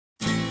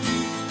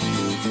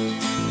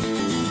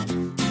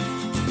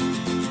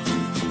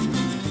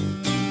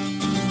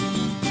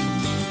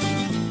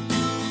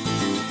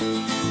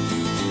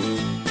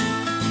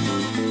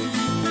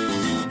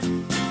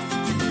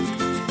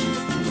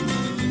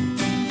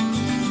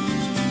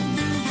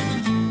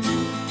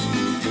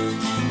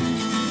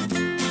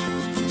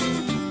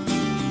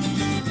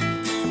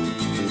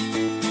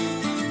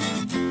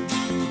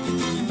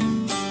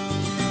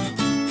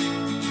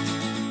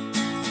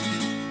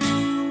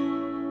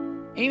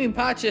Amy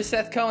Pacha,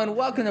 Seth Cohen,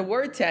 welcome to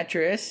Word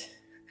Tetris.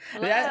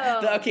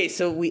 Hello. Okay,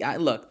 so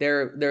look,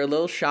 they're a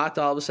little shocked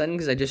all of a sudden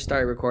because I just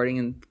started recording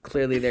and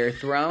clearly they're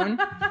thrown.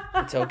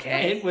 It's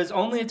okay. It was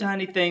only a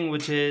tiny thing,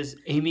 which is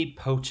Amy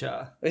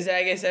Pocha. Was that,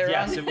 I guess, that wrong?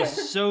 Yes, it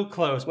was so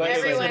close, but it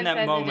was Everyone in that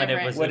says it moment. It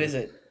different. was. What is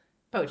it?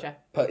 Pocha.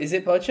 Is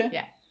it Pocha?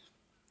 Yeah.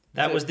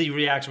 That was the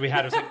reaction we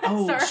had. It was like,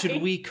 oh, Sorry.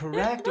 should we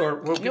correct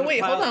or we're No, wait,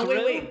 plow hold on,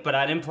 through? wait. But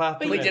I didn't plow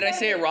through. Wait, it. did I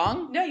say it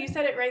wrong? No, you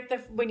said it right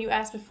when you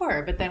asked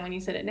before, but then when you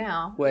said it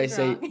now, Wait, I it's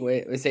say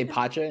wrong. say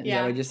Pacha? Is that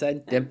Yeah. what I just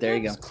said? Yep, there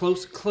you go.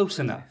 Close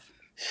enough.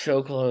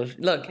 So close.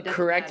 Look, doesn't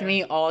correct matter.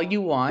 me all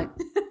you want.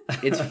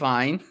 It's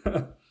fine.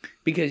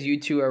 Because you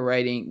two are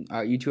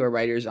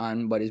writers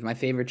on what is my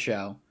favorite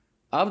show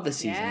of the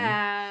season.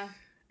 Yeah.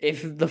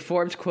 If the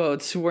Forbes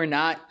quotes were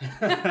not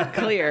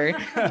clear,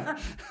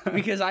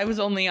 because I was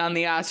only on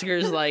the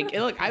Oscars, like,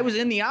 look, I was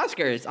in the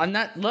Oscars. I'm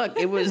not, look,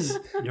 it was,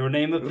 Your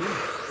name of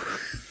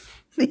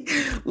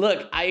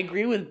look, I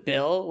agree with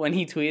Bill when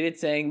he tweeted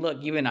saying, look,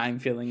 even I'm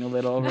feeling a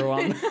little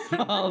overwhelmed.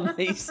 all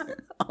these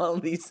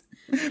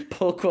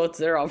pull quotes,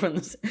 they're all from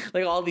this,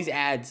 like all these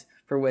ads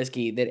for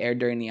whiskey that aired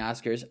during the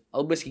Oscars.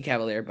 Oh, Whiskey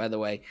Cavalier, by the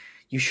way.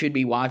 You should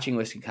be watching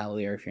Whiskey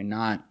Cavalier if you're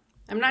not.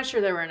 I'm not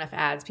sure there were enough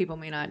ads. People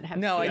may not have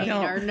No, I seen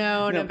don't. or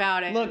known No.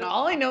 about it. Look, at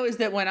all I know is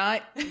that when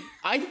I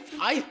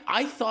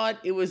thought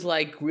it was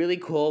like really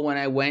cool when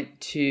I went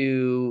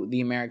to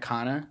the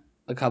Americana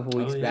a couple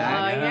weeks yeah.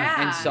 back Oh,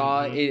 yeah. and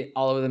saw it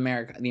all over the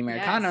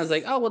Americana. I was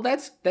like, oh well,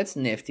 that's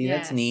nifty,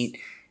 that's Yes. neat.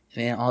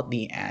 And then all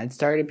the ads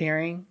started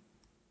appearing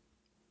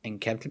and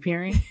kept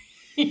appearing,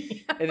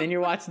 and then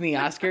you're watching the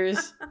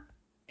Oscars.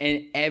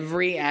 And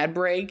every ad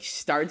break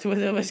starts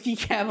with a Whiskey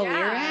Cavalier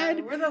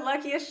ad. We're the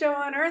luckiest show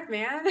on earth,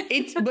 man.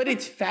 But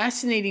it's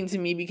fascinating to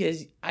me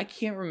because I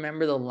can't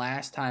remember the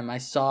last time I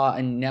saw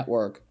a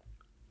network,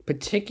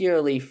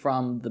 particularly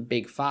from the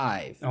Big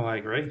Five, Oh, I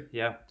agree.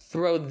 Yeah.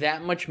 throw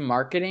that much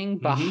marketing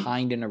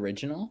behind an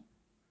original.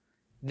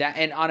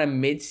 And on a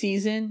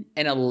mid-season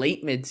and a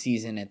late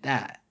mid-season at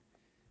that.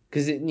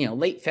 Because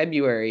late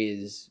February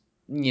is,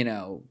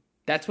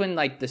 that's when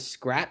like the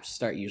scraps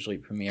start usually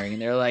premiering,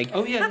 and they're like,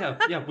 Oh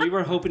yeah. We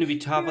were hoping to be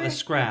top of the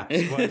scraps.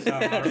 Was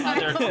our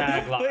other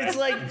tagline. but it's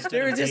like Instead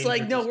they were of just being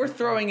like, no, we're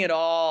throwing it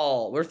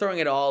all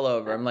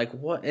over. I'm like,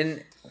 what?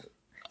 And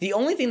the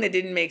only thing that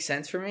didn't make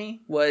sense for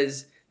me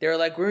was they were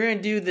like, we're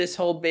gonna do this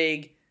whole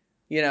big,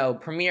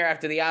 premiere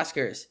after the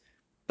Oscars,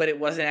 but it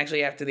wasn't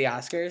actually after the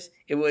Oscars.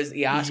 It was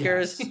the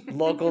Oscars,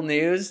 local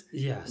news,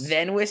 Yes.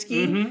 then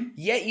whiskey. Mhm.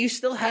 Yet you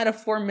still had a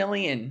 4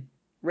 million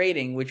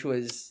rating, which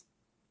was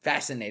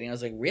fascinating. I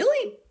was like,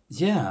 really?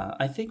 Yeah,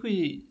 I think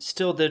we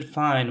still did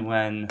fine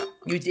when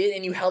You did,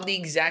 and you held the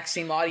exact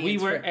same audience. we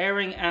were for-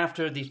 airing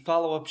after the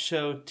follow-up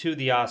show to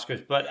the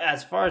Oscars. But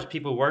as far as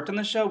people worked on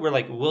the show, we're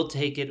like, we'll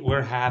take it.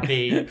 We're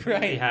happy. Right.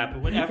 Really happy.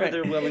 Whenever Right.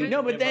 they're willing. No,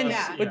 to but give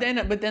then,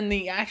 us, but then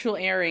the actual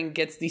airing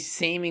gets the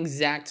same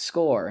exact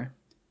score,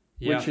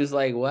 yeah. which was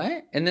like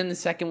what? And then the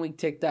second week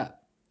ticked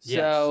up. Yes.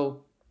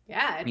 So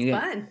Yeah, it's You-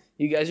 fun.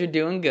 you guys are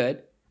doing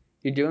good.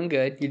 You're doing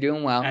good. You're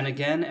doing well. And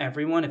again,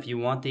 everyone, if you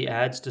want the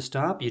ads to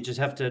stop, you just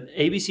have to.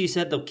 ABC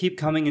said they'll keep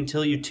coming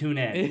until you tune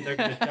in. They're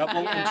going to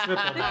double and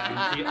triple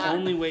them. The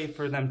only way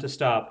for them to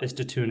stop is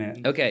to tune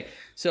in. Okay,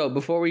 so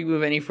before we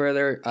move any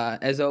further,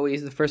 as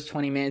always, the first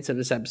 20 minutes of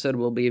this episode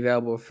will be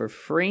available for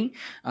free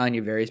on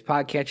your various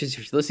podcatchers.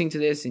 If you're listening to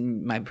this,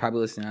 and you might probably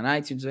listen on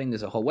iTunes,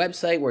 there's a whole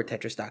website,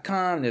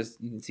 wordtetris.com. You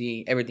can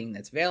see everything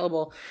that's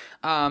available,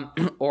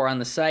 or on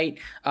the site.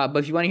 But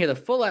if you want to hear the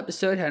full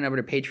episode, head on over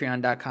to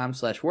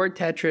patreon.com/wordtetris.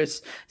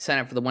 Sign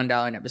up for the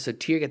 $1 an episode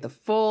tier. Get the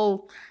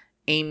full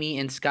Amy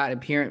and Scott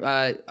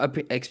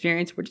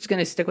experience. We're just going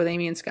to stick with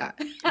Amy and Scott.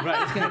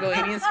 Right. It's going to go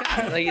Amy and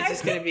Scott. Like, it's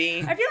just going to be...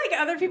 I feel like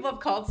other people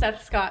have called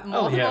Seth Scott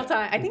multiple yeah.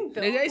 times. I think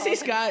Bill Did I say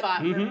calls him Scott?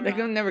 Spot Mhm. Like,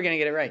 I'm never going to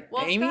get it right.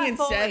 Well, Amy Scott and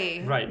Foley.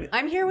 Seth. Right.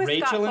 I'm here with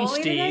Rachel Scott and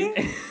Foley Steve.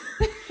 today.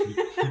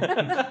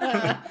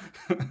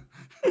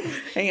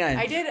 Hang on.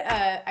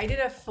 I did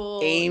a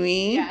full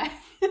Amy? Yeah.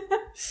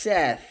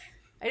 Seth.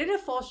 I did a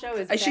full show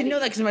as I should Betty. know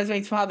that because it's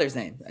my father's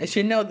name. I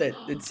should know that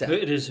it's Seth.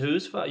 It is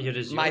whose father? It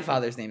is My your-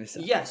 father's name is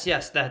Seth.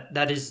 Yes,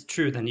 that is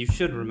true. Then you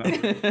should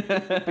remember.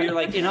 But you're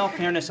like, in all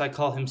fairness, I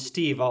call him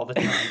Steve all the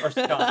time, or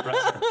Scott,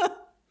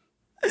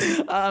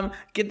 rather.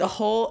 Get the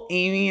whole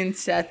Amy and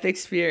Seth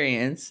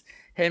experience.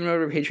 Head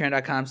over to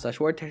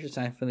patreon.com/wordtetris,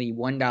 sign up for the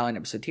 $1 an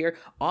episode tier.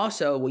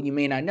 Also, what you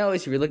may not know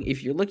is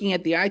if you're looking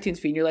at the iTunes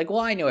feed and you're like, well,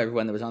 I know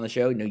everyone that was on the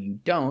show. No, you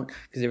don't,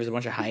 because there was a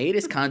bunch of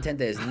hiatus content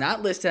that is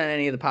not listed on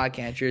any of the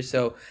podcatchers.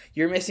 So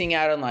you're missing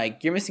out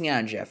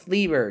on Jeff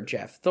Lieber,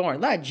 Jeff Thorne, a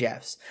lot of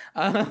Jeffs.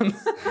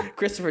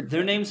 Christopher.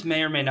 Their names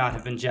may or may not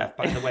have been Jeff,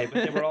 by the way,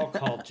 but they were all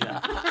called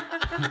Jeff.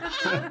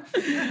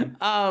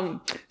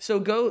 So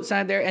go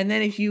sign up there, and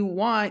then if you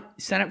want,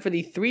 sign up for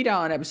the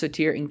 $3 an episode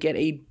tier and get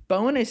a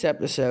bonus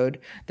episode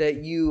that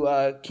you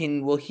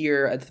will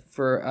hear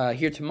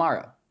here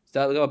tomorrow. So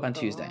that'll go up on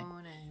Tuesday.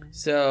 Bonus.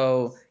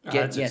 So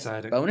That's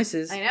exciting.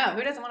 bonuses. I know.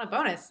 Who doesn't want a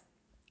bonus?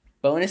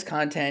 Bonus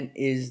content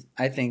is,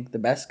 I think, the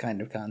best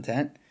kind of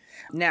content.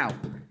 Now,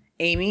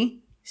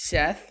 Amy,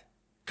 Seth,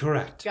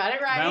 Correct. Got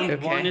it right. Round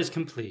Okay. 1 is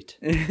complete.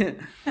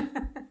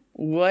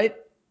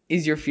 What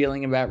is your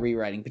feeling about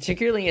rewriting,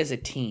 particularly as a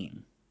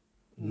team?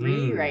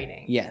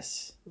 Rewriting.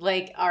 Yes.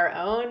 Like our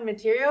own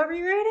material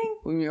rewriting?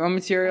 Your own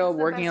material, That's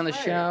the working best on the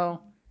part.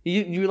 show.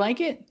 You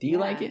like it? Do you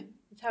like it?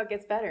 That's how it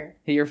gets better.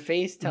 Your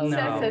face tells No.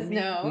 Seth me. says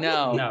no.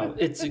 No. No,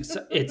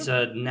 it's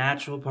a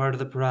natural part of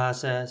the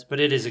process, but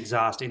it is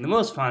exhausting. The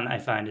most fun I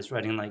find is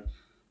writing like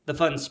the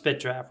fun spit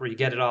draft where you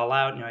get it all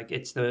out and you're like,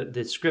 it's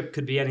the script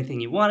could be anything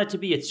you want it to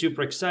be. It's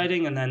super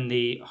exciting, and then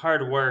the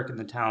hard work and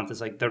the talent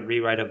is like the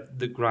rewrite of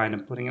the grind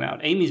of putting it out.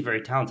 Amy's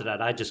very talented at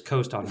it. I just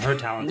coast on her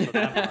talents for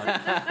that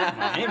part. I'm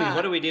like, Amy,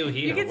 what do we do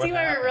here? You can What see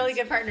why we're happens? really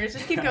good partners.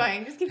 Just keep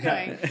going. Just keep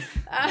going.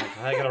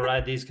 I gotta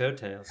ride these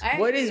coattails.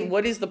 What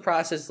is the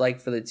process like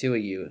for the two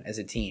of you as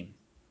a team?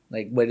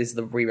 Like, what is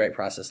the rewrite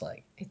process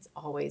like? It's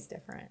always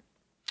different.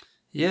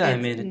 Yeah, I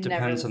It's mean, it never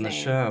depends the on the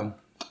same. show.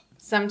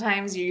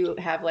 Sometimes you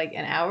have like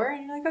an hour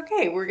and you're like,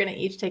 okay, we're going to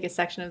each take a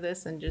section of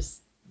this and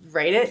just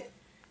write it.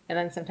 And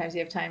then sometimes you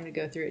have time to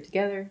go through it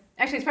together.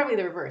 Actually, it's probably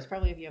the reverse.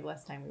 Probably if you have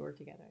less time, we work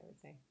together, I would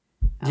say.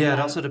 Yeah, it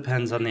also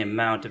depends on the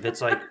amount. If it's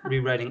like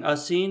rewriting a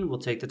scene, we'll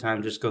take the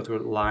time to just go through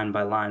it line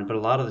by line. But a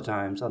lot of the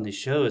times on these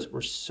shows,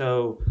 we're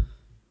so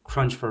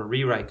crunched for a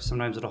rewrite. 'Cause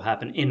sometimes it'll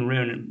happen in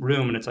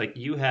room, and it's like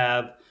we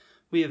have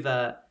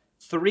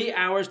 3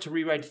 hours to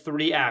rewrite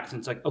 3 acts. And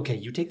it's like, okay,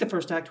 you take the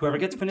first act. Whoever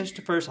gets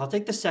finished first, I'll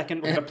take the second.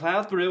 We're going to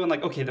plow through and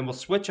like, okay, then we'll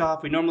switch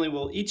off. We normally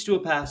will each do a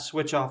pass,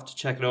 switch off to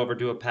check it over,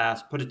 do a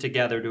pass, put it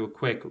together, do a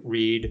quick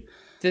read.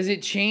 Does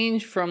it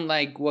change from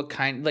like what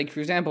kind? Like, for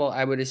example,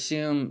 I would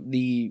assume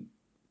the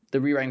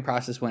rewriting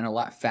process went a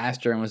lot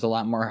faster and was a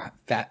lot more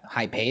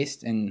high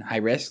paced and high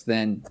risk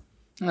than, I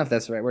don't know if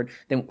that's the right word,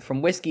 than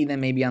from Whiskey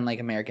than maybe on like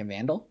American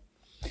Vandal.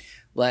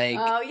 Like,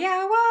 Oh,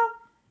 yeah, well,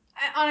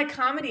 on a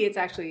comedy, it's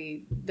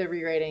actually, the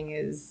rewriting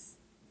is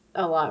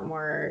a lot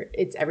more,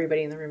 it's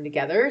everybody in the room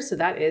together. So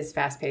that is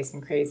fast paced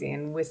and crazy.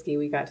 And Whiskey,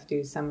 we got to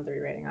do some of the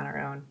rewriting on our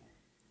own.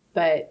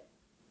 But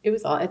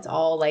it's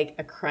all like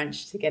a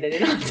crunch to get it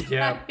in on time.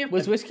 Yeah.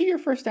 was Whiskey your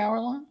first hour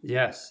long?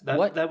 Yes,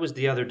 What? that was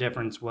the other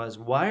difference was,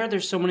 why are there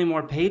so many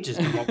more pages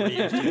than what we're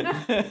used to?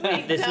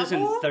 Wait, this double?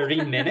 isn't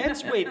 30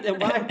 minutes? Wait,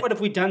 what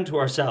have we done to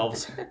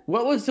ourselves?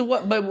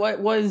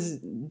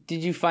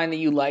 Did you find that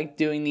you liked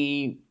doing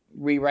the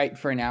rewrite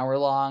for an hour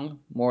long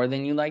more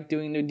than you like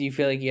doing do you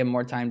feel like you have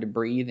more time to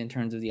breathe in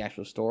terms of the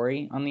actual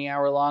story on the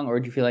hour long, or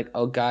do you feel like,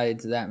 oh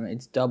god,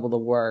 it's double the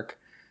work,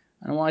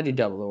 I don't want to do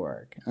double the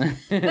work?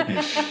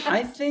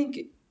 I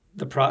think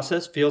the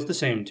process feels the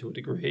same to a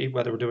degree,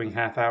 whether we're doing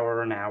half hour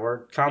or an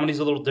hour. Comedy's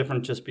a little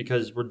different just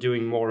because we're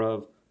doing more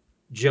of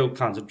joke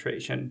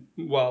concentration.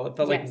 While it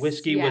felt like Yes,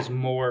 Whiskey yeah. was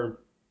more,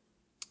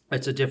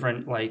 it's a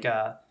different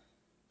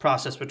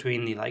process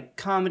between the like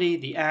comedy,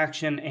 the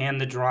action,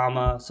 and the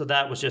drama. So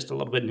that was just a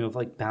little bit new of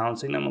like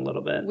balancing them a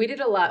little bit. We did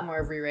a lot more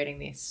of rewriting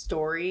the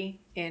story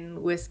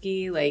in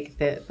Whiskey, like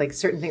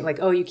certain things, like,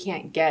 oh, you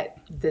can't get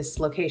this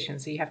location,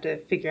 so you have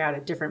to figure out a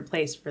different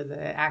place for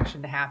the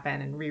action to happen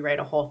and rewrite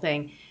a whole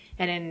thing.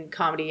 And in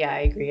comedy, yeah, I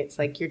agree. It's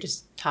like you're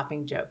just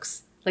topping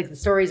jokes. Like the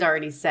story's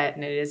already set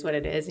and it is what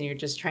it is, and you're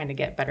just trying to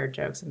get better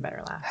jokes and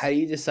better laughs. How do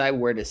you decide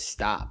where to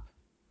stop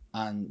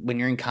when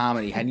you're in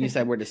comedy? How do you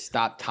decide where to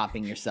stop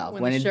topping yourself?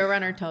 When the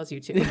showrunner tells you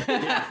to.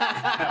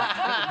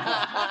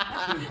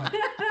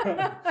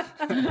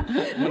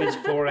 When it's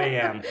 4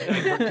 a.m.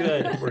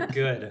 We're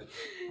good.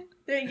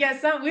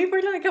 Yeah, we've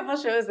worked on a couple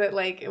shows that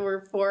like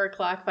were 4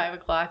 o'clock, 5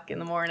 o'clock in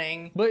the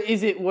morning. But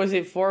was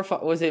it 4 or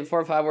 5? Was it 4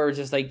 or 5 where it was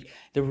just like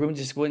the room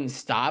just wouldn't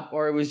stop,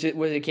 or was it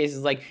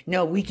cases like,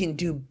 no, we can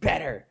do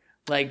better?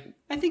 Like,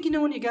 I think you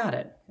know when you got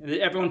it.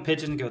 Everyone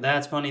pitches and go,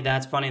 that's funny,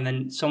 and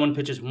then someone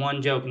pitches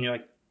one joke and you're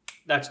like,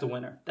 that's the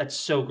winner. That's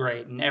so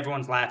great. And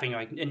everyone's laughing,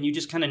 and you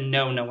just kind of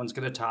know no one's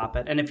going to top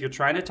it. And if you're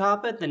trying to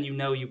top it, then you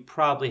know you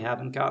probably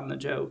haven't gotten the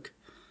joke.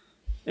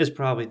 Is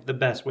probably the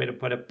best way to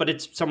put it. But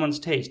it's someone's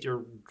taste.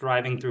 You're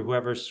driving through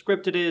whoever's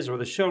script it is, or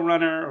the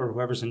showrunner, or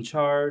whoever's in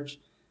charge.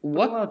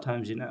 But a lot of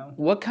times you know.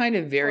 What kind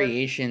of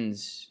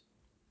variations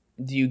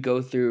do you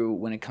go through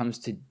when it comes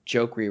to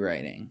joke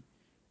rewriting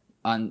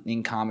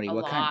in comedy? A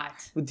lot.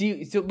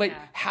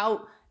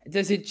 How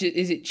does it?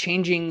 Is it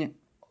changing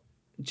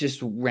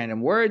just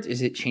random words?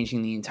 Is it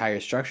changing the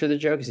entire structure of the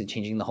joke? Is it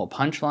changing the whole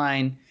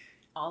punchline?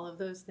 All of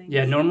those things.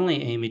 Yeah,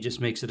 normally Amy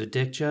just makes it a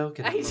dick joke.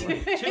 And I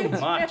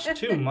do.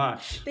 Too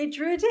much. They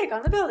drew a dick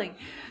on the building.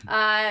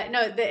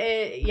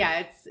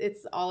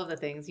 It's all of the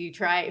things. You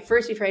try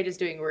just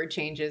doing word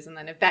changes, and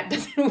then if that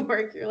doesn't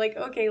work, you're like,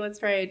 okay, let's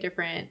try a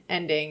different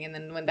ending. And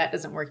then when that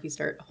doesn't work, you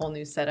start whole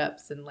new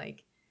setups and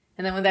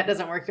then when that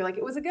doesn't work, you're like,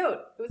 it was a goat,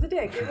 it was a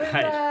dick, it was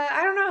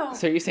I don't know.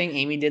 So you're saying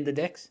Amy did the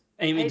dicks?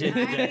 Amy did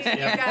the dicks, You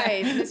yeah.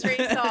 guys, mystery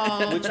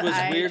solved. Which was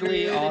I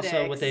weirdly drew the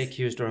also what they dicks.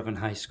 accused her of in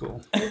high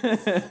school.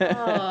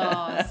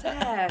 Oh,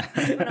 Seth,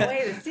 giving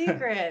away the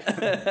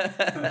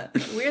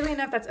secrets. Weirdly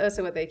enough, that's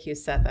also what they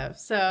accused Seth of.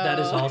 So That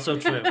is also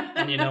true.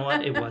 And you know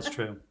what? It was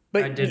true.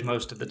 But I did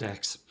most of the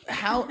decks.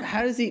 How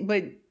does he?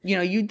 But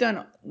you've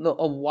done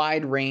a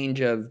wide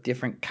range of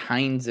different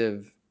kinds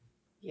of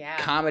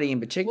comedy in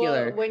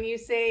particular. Well, when you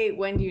say,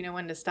 when do you know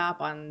when to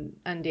stop on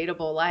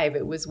Undateable Live,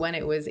 it was when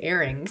it was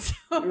airing. So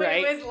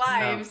Right. it was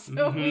live. Oh,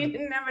 So mhm. we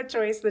didn't have a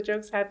choice. The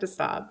jokes had to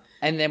stop.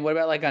 And then what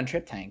about like on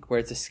Trip Tank where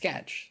it's a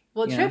sketch?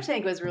 Well, you Trip know?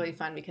 Tank was really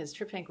fun because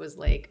Trip Tank was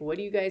like, what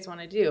do you guys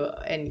want to do?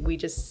 And we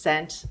just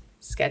sent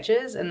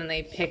sketches and then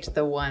they picked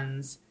the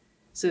ones.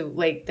 So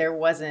like there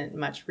wasn't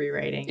much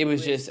rewriting. It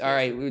was just all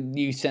right.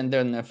 You send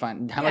them the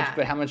fun. How much? Yeah.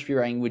 But how much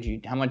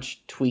rewriting how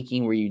much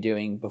tweaking were you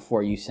doing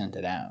before you sent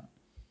it out?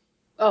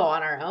 Oh,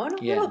 on our own?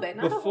 A Yeah. little bit.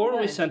 Not a whole Before we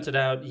bunch. sent it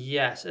out,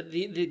 yes.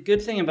 The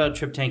good thing about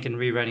Trip Tank and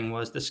rewriting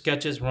was the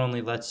sketches were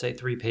only, let's say,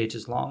 3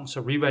 pages long.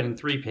 So rewriting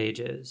 3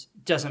 pages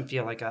doesn't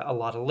feel like a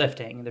lot of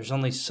lifting. There's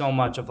only so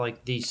much of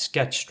like the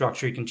sketch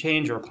structure you can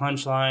change or a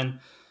punchline.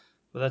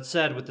 But that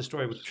said, with the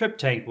story with Trip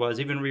Tank was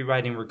even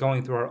rewriting, we're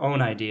going through our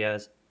own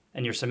ideas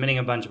and you're submitting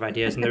a bunch of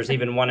ideas. And there's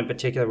even one in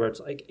particular where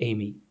it's like,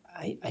 Amy,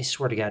 I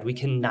swear to God, we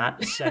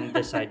cannot send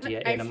this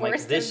idea in. I'm like,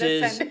 forced him this to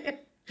is... send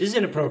it. This is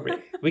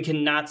inappropriate. We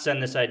cannot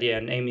send this idea.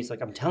 And Amy's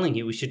like, I'm telling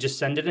you, we should just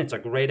send it in. It's a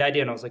great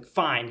idea. And I was like,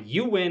 fine,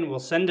 you win. We'll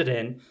send it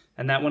in.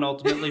 And that one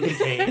ultimately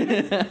became,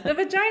 The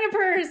vagina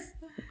purse.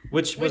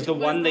 which was the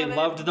one they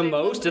loved the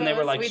most. And they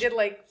were like, we did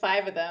like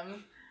 5 of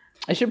them.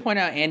 I should point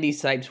out Andy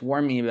Sipes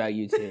warned me about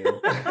you two.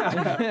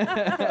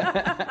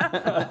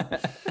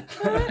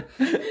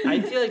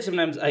 I feel like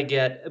sometimes I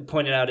get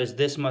pointed out as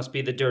this must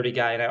be the dirty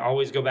guy. And I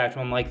always go back to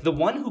him like, the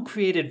one who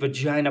created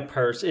Vagina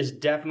Purse is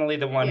definitely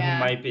the one Yeah.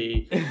 who might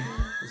be.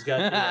 He's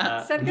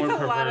got Seth more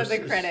gets a lot of the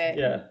perverse- credit.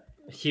 Yeah.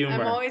 Humor.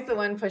 I'm always the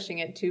one pushing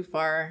it too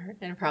far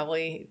and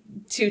probably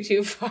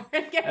too far.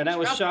 And I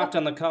was shocked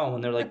on the call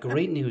when they're like,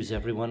 great news,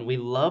 everyone. We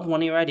love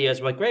one of your ideas.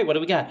 We're like, great, what do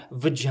we got?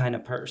 Vagina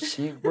Purse.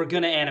 We're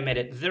going to animate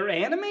it. They're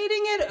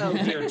animating it? Oh,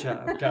 dear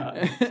God.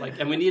 It's like,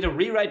 and we need a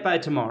rewrite by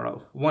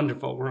tomorrow.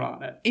 Wonderful. We're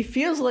on it. It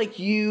feels like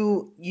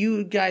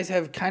you guys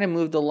have kind of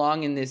moved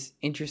along in this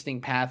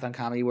interesting path on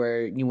comedy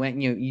where you went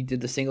and you did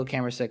the single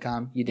camera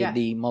sitcom, you did Yeah.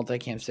 the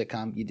multicam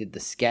sitcom, you did the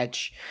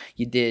sketch,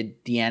 you did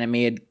the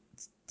animated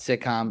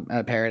sitcom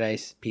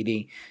Paradise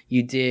PD,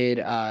 you did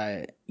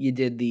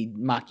the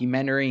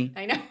mockumentary.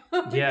 I know.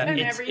 We've Yeah, done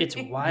it's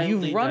everything.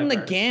 wildly You've run the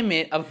diverse.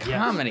 gamut of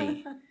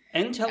comedy.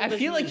 And I television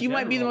feel like in you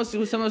might be some of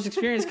the most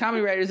experienced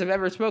comedy writers I've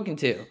ever spoken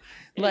to.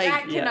 Like,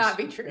 That cannot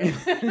be true.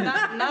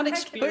 Not but,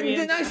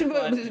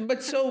 experienced.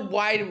 but so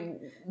wide,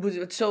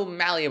 so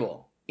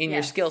malleable in your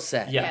Yes. skill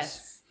set.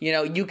 Yes. You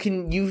know,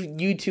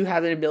 you two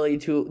have an ability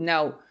to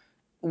now.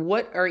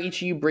 What are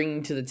each of you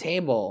bringing to the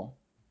table?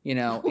 You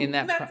know, in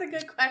that. That's a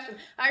good question.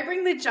 I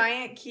bring the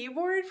giant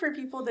keyboard for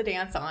people to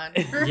dance on.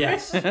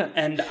 Yes,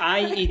 and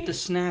I eat the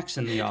snacks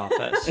in the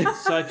office.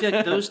 So I feel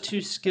like those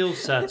 2 skill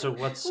sets are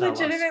what sell us.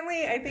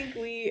 Legitimately, I think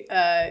we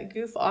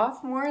goof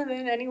off more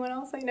than anyone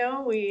else I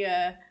know. We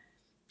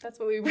that's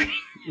what we bring.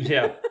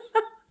 Yeah.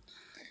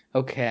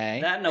 Okay.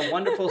 That and a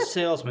wonderful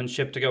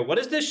salesmanship to go, what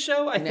is this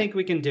show? I think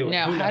we can do it.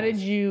 Now, Who how knows?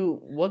 did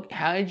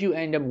you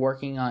end up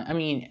working on? I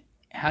mean,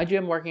 how did you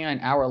end up working on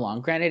Hour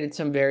Long? Granted, it's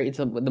one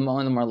of the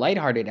more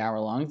lighthearted hour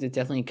longs. It's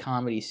definitely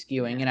comedy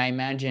skewing, and I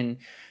imagine,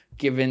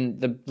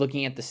 given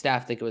looking at the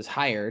staff that was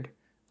hired,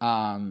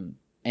 and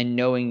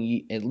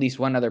knowing at least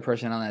one other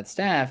person on that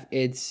staff,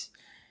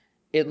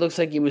 it looks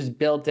like it was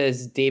built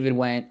as David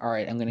went, all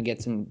right, I'm going to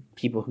get some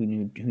people who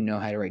know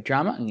how to write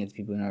drama. I'm going to get some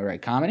people who know how to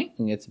write comedy. I'm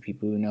going to get some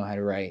people who know how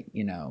to write,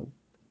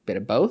 bit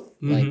of both.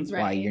 Like, that's why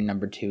Right. your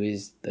number 2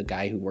 is the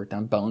guy who worked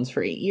on Bones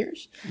for 8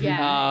 years.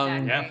 Yeah,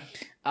 exactly. Yeah.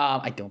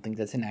 I don't think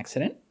that's an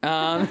accident.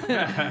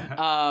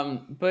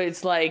 But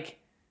it's like,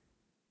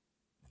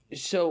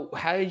 so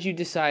how did you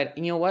decide,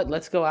 you know what,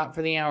 let's go out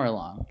for the hour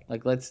long?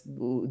 Like,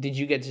 did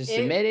you get just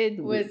submitted?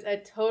 It was a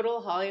total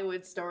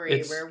Hollywood story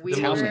It's where we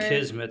the were most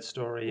kismet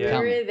story, we yeah.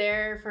 Tell me. were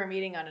there for a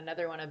meeting on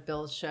another one of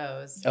Bill's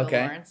shows, Bill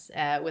Okay. Lawrence,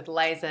 with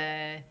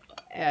Liza,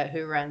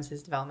 who runs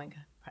his development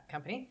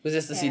company. Was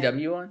this the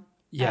CW one?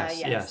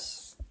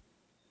 Yes.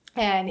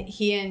 And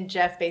he and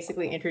Jeff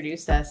basically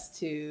introduced us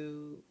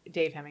to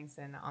Dave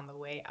Hemmingson on the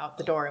way out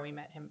the door, and we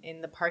met him in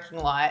the parking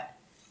lot.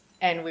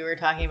 And we were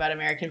talking about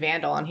American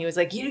Vandal, and he was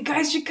like, "You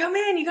guys should come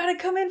in. You got to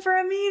come in for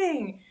a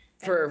meeting."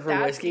 For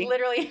That's whiskey?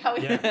 literally how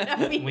we ended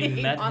up We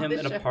meeting met on him the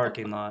in show. a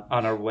parking lot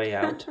on our way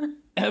out.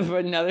 For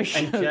another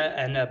show?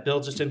 And Bill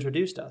just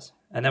introduced us.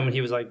 And then when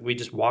he was like, we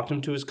just walked him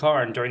to his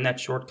car. And during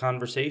that short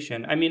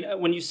conversation, I mean,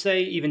 when you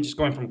say even just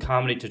going from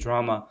comedy to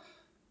drama,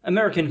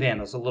 American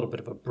Vandal's a little bit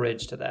of a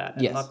bridge to that.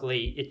 And Yes.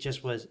 luckily, it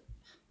just was.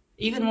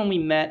 Even when we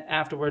met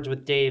afterwards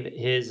with Dave,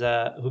 his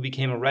who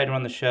became a writer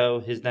on the show,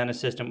 his then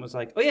assistant was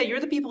like, "Oh yeah, you're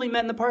the people he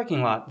met in the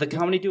parking lot, the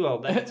comedy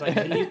duo." It's like,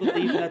 can you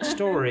believe that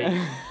story?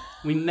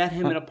 We met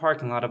him in a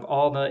parking lot of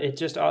all the. It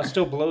just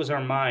still blows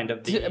our mind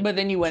of the. But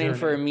then you went in journey.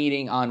 for a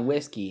meeting on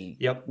whiskey.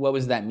 Yep. What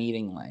was that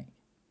meeting like?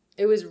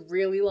 It was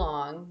really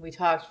long. We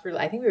talked for,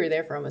 I think we were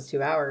there for almost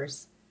 2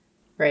 hours,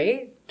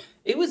 right?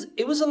 It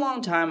was a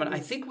long time, and I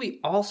think we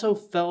also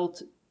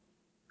felt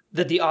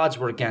that the odds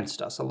were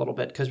against us a little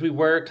bit because we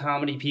were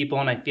comedy people,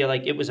 and I feel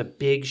like it was a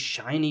big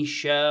shiny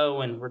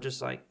show, and we're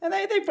just like, and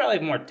they probably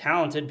have more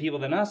talented people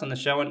than us on the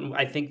show, and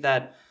I think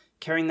that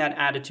carrying that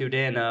attitude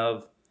in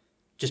of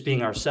just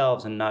being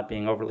ourselves and not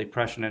being overly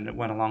pressured, and it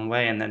went a long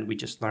way. And then we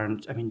just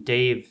learned, I mean,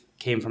 Dave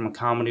came from a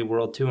comedy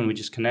world too, and we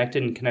just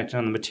connected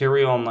on the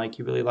material, and like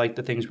he really liked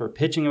the things we were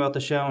pitching about the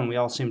show, and we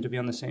all seemed to be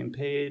on the same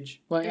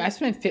page. Well, I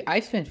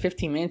spent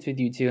 15 minutes with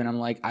you two, and I'm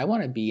like, I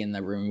want to be in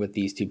the room with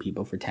these two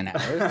people for 10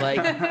 hours. Like,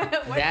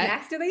 what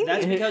snacks do they eat?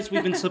 That's because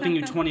we've been slipping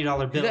you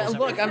 $20 bills.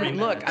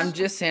 I'm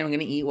just saying I'm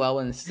gonna eat well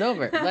when this is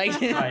over. Like,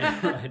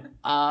 right.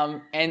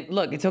 And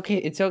look, it's okay.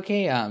 It's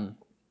okay. I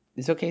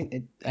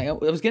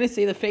was gonna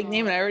say the fake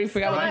name, and I already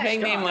forgot what the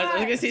fake name was. I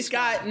was gonna say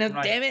Scott. No,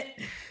 Right. damn it.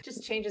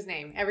 Just change his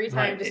name every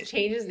time. Right. Just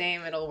change his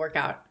name. It'll work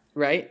out.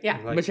 Right? Yeah.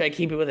 Like- But should I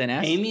keep it with an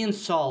S? Amy and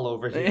Saul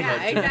over here.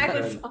 Yeah,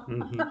 exactly.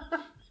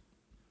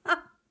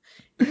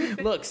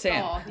 Look,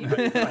 Sam. Oh, you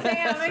can say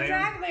Sam,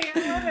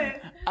 exactly. I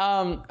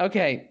love it.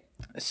 Okay.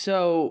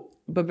 So,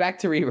 but back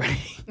to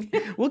rewriting.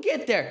 We'll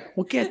get there.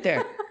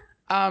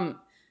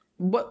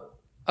 What?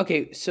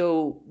 Okay.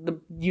 So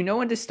you know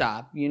when to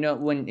stop. You know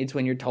when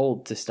you're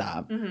told to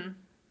stop. Mm-hmm.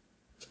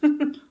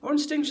 Or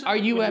instinctually, Are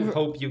you when ever-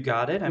 hope you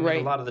got it? I mean,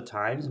 Right. a lot of the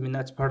times, I mean,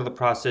 that's part of the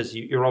process.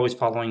 You're always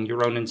following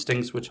your own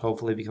instincts, which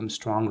hopefully become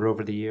stronger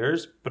over the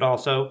years. But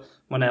also,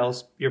 when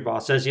else your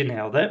boss says you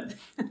nailed it.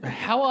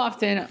 How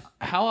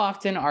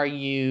often are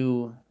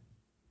you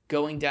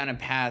going down a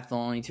path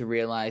only to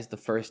realize the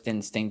first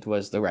instinct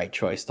was the right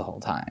choice the whole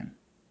time?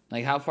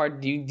 Like, how far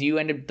do you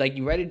end up, like,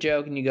 you write a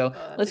joke and you go,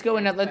 let's go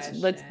in,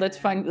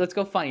 let's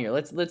go funnier,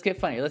 let's get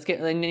funnier,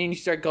 and then you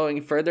start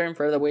going further and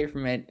further away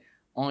from it,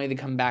 only to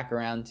come back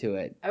around to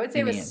it. I would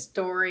say in with the end.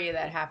 story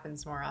that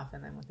happens more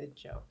often than with a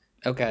joke.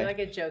 I Okay. feel like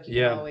a joke,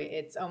 Yeah.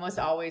 it's almost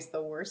always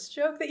the worst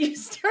joke that you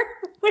start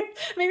with.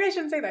 Maybe I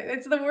shouldn't say that.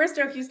 It's the worst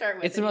joke you start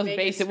with. It's the and you most make it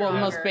basic. Well, the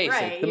most stronger. basic,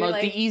 Right. the You're most,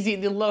 like, the easy,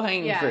 the low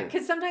hanging yeah, fruit.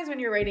 because sometimes when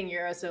you're writing,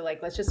 you're also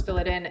like, let's just fill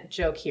it in,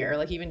 joke here.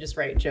 Like even just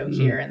write joke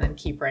Mm-hmm. here and then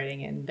keep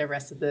writing in the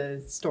rest of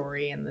the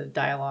story and the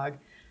dialogue.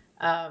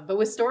 But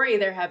with story,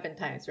 there have been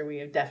times where we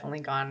have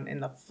definitely gone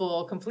in the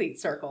full, complete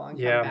circle and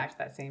come Yeah. back to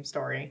that same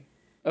story.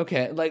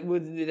 Okay, like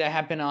did that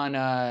happen on?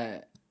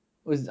 I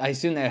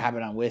assume that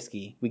happened on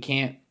Whiskey. We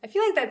can't. I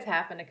feel like that's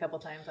happened a couple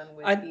times on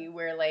Whiskey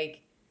where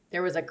like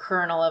there was a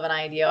kernel of an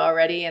idea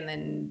already and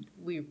then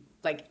we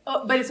like,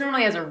 oh, but it's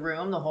normally as a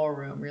room, the whole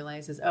room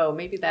realizes, oh,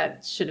 maybe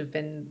that should have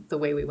been the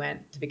way we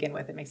went to begin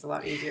with. It makes it a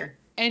lot easier.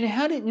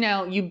 And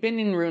now you've been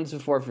in rooms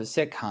before for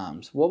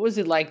sitcoms. What was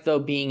it like though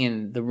being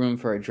in the room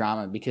for a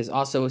drama? Because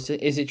also, is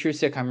it true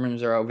sitcom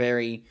rooms are all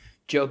very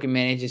joke and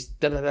manage,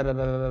 just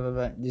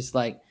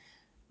like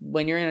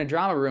when you're in a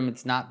drama room,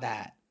 it's not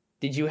that.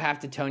 Did you have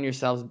to tone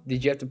yourselves?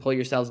 Did you have to pull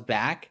yourselves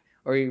back,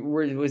 or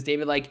was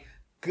David like,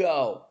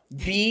 go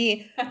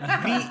be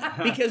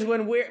because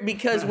when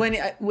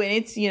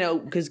it's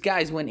because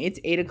guys, when it's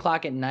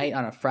 8:00 at night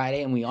on a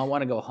Friday and we all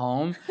want to go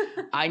home,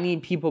 I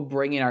need people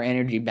bringing our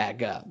energy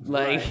back up,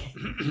 like.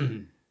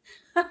 Right.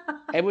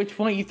 At which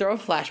point you throw a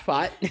flash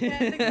pot.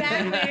 Yes,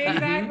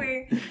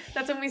 exactly.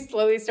 That's when we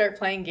slowly start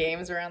playing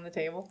games around the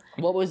table.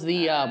 What was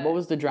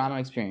the drama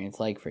experience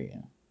like for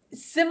you?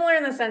 Similar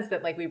in the sense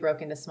that like we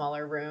broke into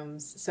smaller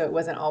rooms, so it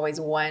wasn't always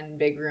one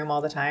big room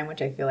all the time,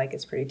 which I feel like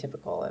is pretty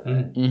typical of,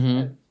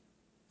 of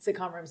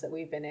sitcom rooms that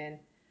we've been in.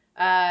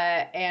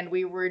 And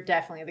we were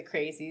definitely the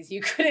crazies.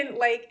 You couldn't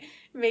like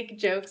make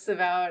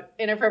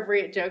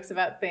inappropriate jokes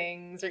about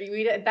things, or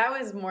that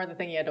was more the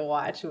thing you had to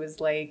watch was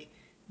like,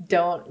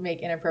 don't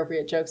make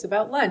inappropriate jokes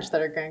about lunch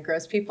that are going to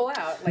gross people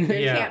out. Like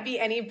there can't be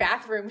any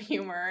bathroom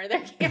humor. There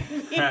can't be,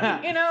 you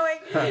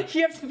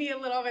have to be a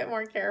little bit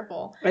more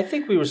careful. I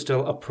think we were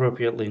still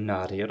appropriately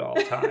naughty at all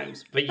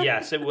times. But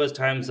yes, it was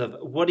times of,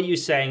 what are you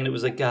saying? And it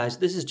was like, guys,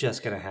 this is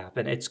just going to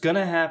happen. It's going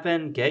to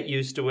happen. Get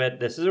used to it.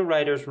 This is a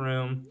writer's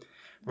room.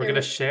 We're going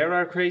to share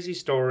our crazy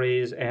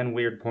stories and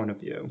weird point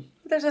of view.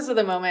 There's also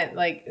the moment,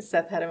 like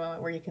Seth had a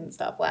moment where he couldn't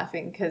stop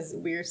laughing because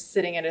we were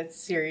sitting at a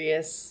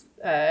serious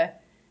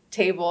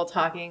table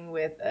talking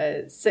with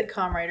a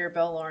sitcom writer,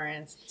 Bill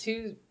Lawrence,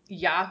 two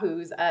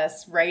yahoos,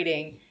 us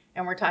writing,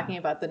 and we're talking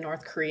about the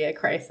North Korea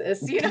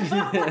crisis. You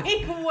know,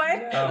 like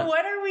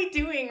what are we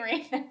doing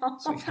right now?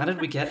 So how did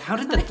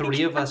the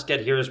three of us get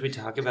here as we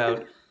talk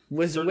about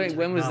When was this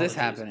technologies?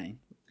 happening?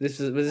 Was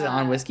this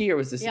on Whiskey or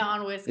was this? Yeah,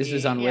 on Whiskey. This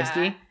was on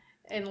Whiskey.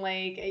 And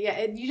like,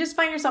 you just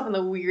find yourself in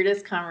the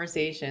weirdest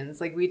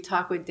conversations. Like we'd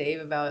talk with Dave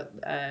about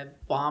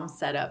bomb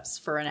setups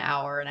for an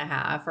hour and a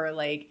half, or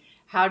like,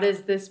 how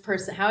is this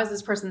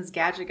person's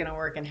gadget going to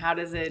work, and how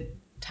does it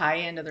tie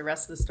into the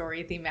rest of the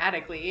story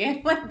thematically?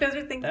 And like, those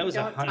are things That was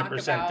we don't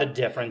 100% talk the about.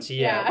 difference.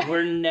 Yeah.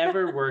 We're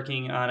never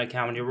working on a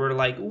comedy. We're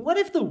like, what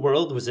if the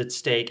world was at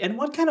stake and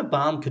what kind of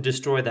bomb could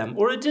destroy them?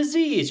 Or a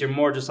disease? You're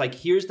more just like,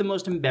 here's the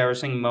most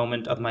embarrassing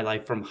moment of my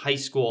life from high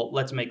school.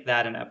 Let's make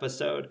that an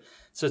episode.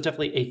 So it's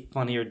definitely a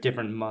funnier,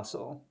 different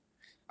muscle.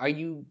 Are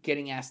you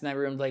getting asked in that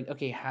room like,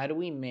 okay, how do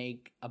we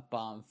make a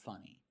bomb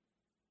funny?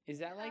 Is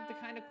that like the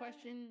kind of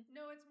question?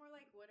 No, it's more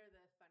like, what's the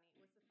funny?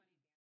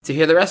 To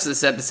hear the rest of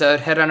this episode,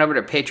 head on over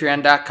to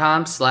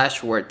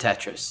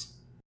patreon.com/wordtetris.